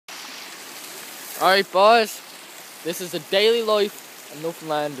Alright boys, this is the daily life of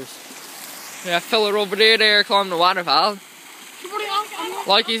Newfoundlanders. Yeah, fella over there climbing the waterfall.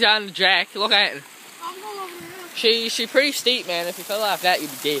 Like he's on the jack, look at it. She pretty steep, man. If you fell off that, you'd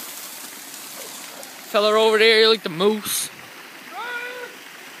be dead. Fella over there, you like the moose.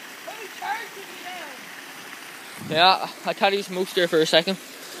 Yeah, I thought he was moose there for a second.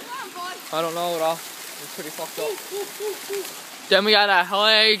 I don't know at all. It's pretty fucked up. Then we got a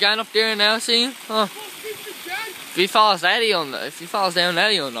high going up there now, see him? Huh. If he falls down, he'll know. If he falls down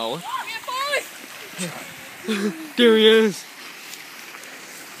that, he'll know. There he is.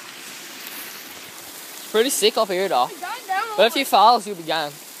 It's pretty sick up here though. But if he falls, you'll be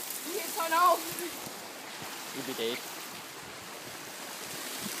gone. Yes, I know. You'll be dead.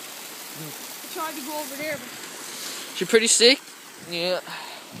 I tried to go over there, but... She's pretty sick. Yeah.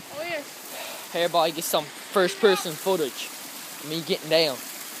 Oh yes. Here, boy, get some first-person footage of me getting down.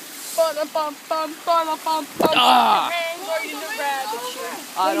 Ah!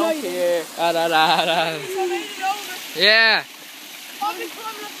 I don't care. Yeah.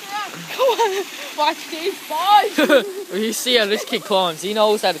 Come on, watch these boys. You see how this kid climbs. He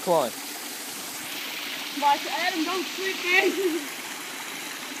knows how to climb. Watch Adam, don't sleep in.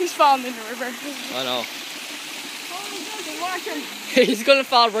 He's falling in the river. I know. Watch him. He's gonna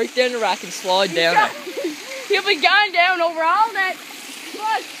fall right down the rock and slide down it. He'll be going down over all that.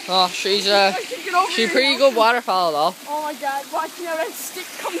 Watch. Oh, she's pretty good waterfall though. Oh my God! Watch now, that stick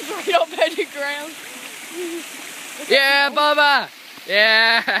comes right up out the ground. Yeah, Bubba.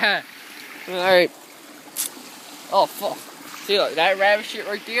 Yeah. All right. Oh fuck! See, look, that rabbit shit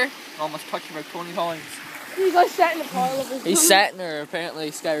right there. Almost touched him about 20 times. He's like sat in the pile of his. He's sat in there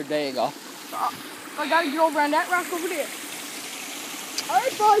apparently scared. There you go. I gotta get over on that rock over there.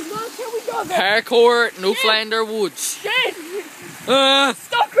 Alright boys, now can we go there? Parkour, Newfoundlander Woods. Shit!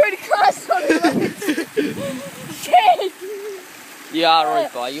 Stuck right across on the legs. Shit! You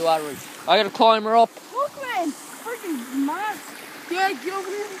alright, boy, you alright. I gotta climb her up. Look, man, freaking mad. Yeah, get over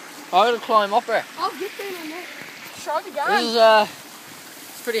there. I gotta climb up her. I'll get there in a minute. Try to go. This is,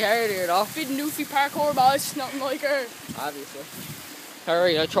 it's pretty hard here though. Big Newfie parkour, boys, nothing like her. Obviously.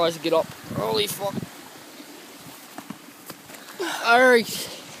 Alright, I tries to get up. Holy fuck. Alright.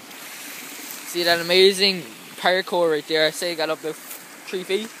 See that amazing parkour right there? I say I got up about 3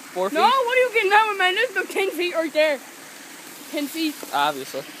 feet, 4 feet. No, what are you getting out of, man? There's about 10 feet right there. 10 feet.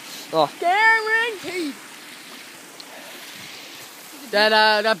 Obviously. Oh. Guaranteed.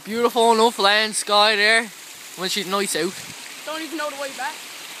 That beautiful Newfoundland sky there, when she's nice out. Don't even know the way back.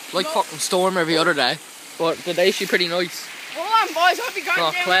 Like fucking storm every other day. But today she's pretty nice. Hold on, boys. I'll be going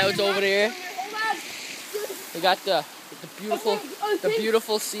down. Clouds over there. Hold on. We got the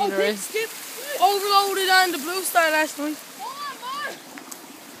beautiful scenery. Overloaded on the Blue Star last night. Hold on, boys.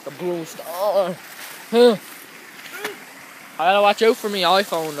 The Blue Star. Huh. I gotta watch out for my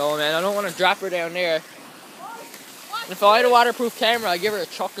iPhone though, man. I don't want to drop her down there. If I had a waterproof camera, I'd give her a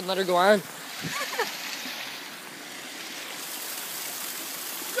chuck and let her go on.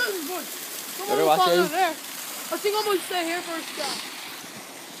 Better watch out. I think I'm gonna stay here for a shot.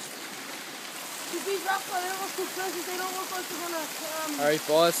 These rocks are look too close, they don't look like they're gonna Alright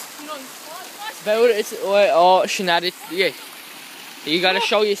boys. You know, About it, it's oh she not it yeah. You gotta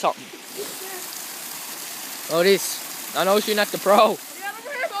show you something. Oh this. I know you're not the pro. Get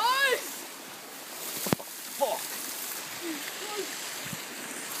over here, boys! Fuck.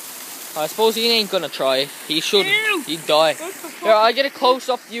 I suppose he ain't gonna try. He shouldn't. He'd die. Here, I'll get a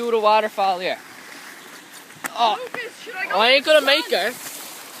close-up view of the waterfall here. Oh, I ain't gonna make her,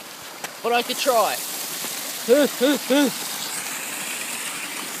 but I could try.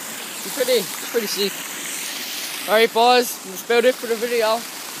 It's pretty sick. Alright boys, that's about it for the video.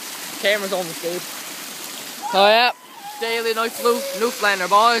 The camera's almost dead. So yeah, daily night Newfoundlander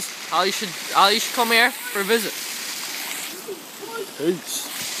boys. All you should come here for a visit. Peace.